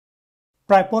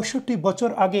প্রায় ৬৫ বছর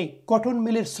আগে কটন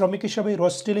মিলের শ্রমিক হিসেবে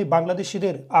রচডেলে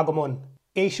বাংলাদেশিদের আগমন।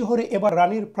 এই শহরে এবার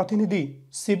রানীর প্রতিনিধি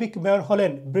সিভিক মেয়র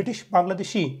হলেন ব্রিটিশ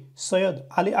বাংলাদেশি সৈয়দ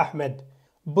আলী আহমেদ।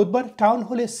 বুধবার টাউন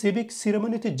হলে সিভিক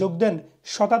সিরেমনিতে যোগ দেন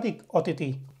শতাধিক অতিথি।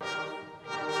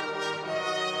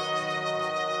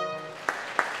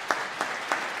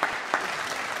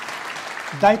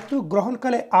 দায়িত্ব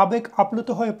গ্রহণকালে আবেগ আপ্লুত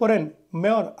হয়ে পড়েন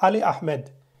মেয়র আলী আহমেদ,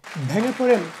 ভেঙে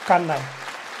পড়েন কান্নায়।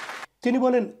 তিনি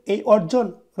বলেন, এই অর্জন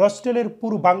রচডেলের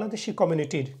পুরো বাংলাদেশি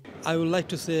কমিউনিটির। I would like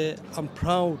to say I'm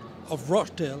proud of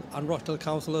Rochdale and Rochdale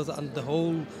councillors and the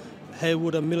whole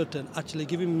Haywood and Milton actually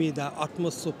giving me the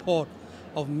utmost support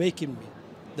of making me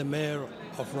the mayor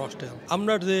of Rochdale.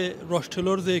 আমরা যে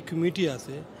রচডেলের যে committee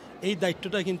আছে এই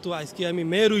দায়িত্বটা কিন্তু আজকে আমি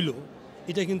mayor হইল,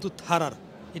 এটা কিন্তু থারার,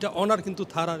 এটা অনার কিন্তু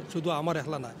থারার, শুধু আমার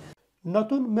একলা না।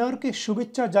 নতুন মেয়রকে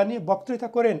শুভেচ্ছা জানিয়ে বক্তৃতা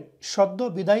করেন সদ্য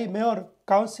বিদায়ী মেয়র,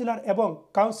 কাউন্সিলর এবং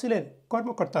কাউন্সিলের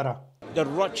কর্মকর্তারা। The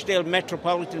Rochdale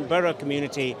Metropolitan Borough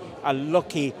community are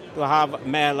lucky to have a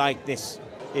mayor like this.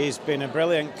 He's been a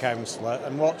brilliant councillor,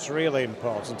 and what's really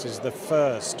important is the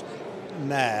first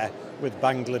mayor with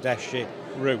Bangladeshi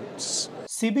roots.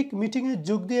 Civic মিটিংয়ে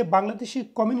যোগ দিয়ে Bangladeshi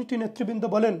community নেতৃবৃন্দ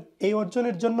বলেন, এই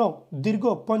অর্জনের জন্য দীর্ঘ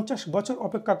 50 বছর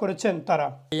অপেক্ষা করেছেন তারা।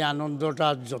 এই আনন্দটা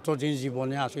যতদিন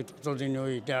জীবনে আছে ততদিন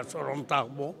ওইটা স্মরণ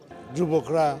থাকবো।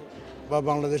 যুবকরা বা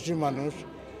বাংলাদেশি মানুষ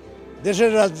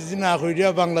দেশের রাজনীতি না করিয়া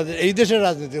বাংলাদেশ এই দেশের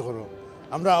রাজনীতি করো।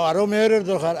 আমরা আরও মেয়রের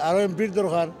দরকার, আরও এমপির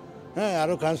দরকার, হ্যাঁ,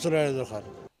 আরও কাউন্সিলরের দরকার।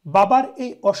 বাবার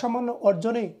এই অসামান্য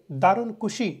অর্জনে দারুণ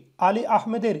খুশি আলী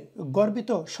আহমেদের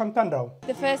গর্বিত সন্তানরাও।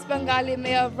 The first Bengali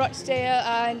mayor of Rochdale,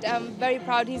 and I'm very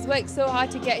proud. He's worked so hard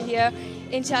to get here.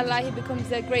 Inshallah, he becomes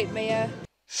a great mayor.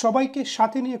 সবাইকে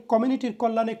সাথে নিয়ে কমিউনিটির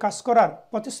কল্যাণে কাজ করার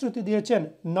প্রতিশ্রুতি দিয়েছেন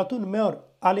নতুন মেয়র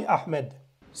আলী আহমেদ।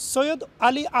 সৈয়দ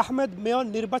আলী আহমেদ মেয়র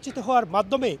নির্বাচিত হওয়ার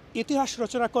মাধ্যমে ইতিহাস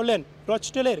রচনা করলেন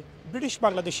রচডেলের ব্রিটিশ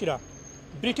বাংলাদেশিরা।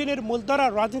 ব্রিটেনের মূলধারা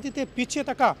রাজনীতিতে পিছিয়ে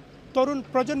থাকা তরুণ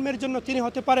প্রজন্মের জন্য তিনি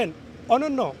হতে পারেন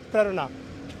অনন্য প্রেরণা।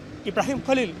 Ibrahim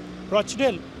Khalil,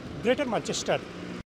 Rochdale, greater Manchester.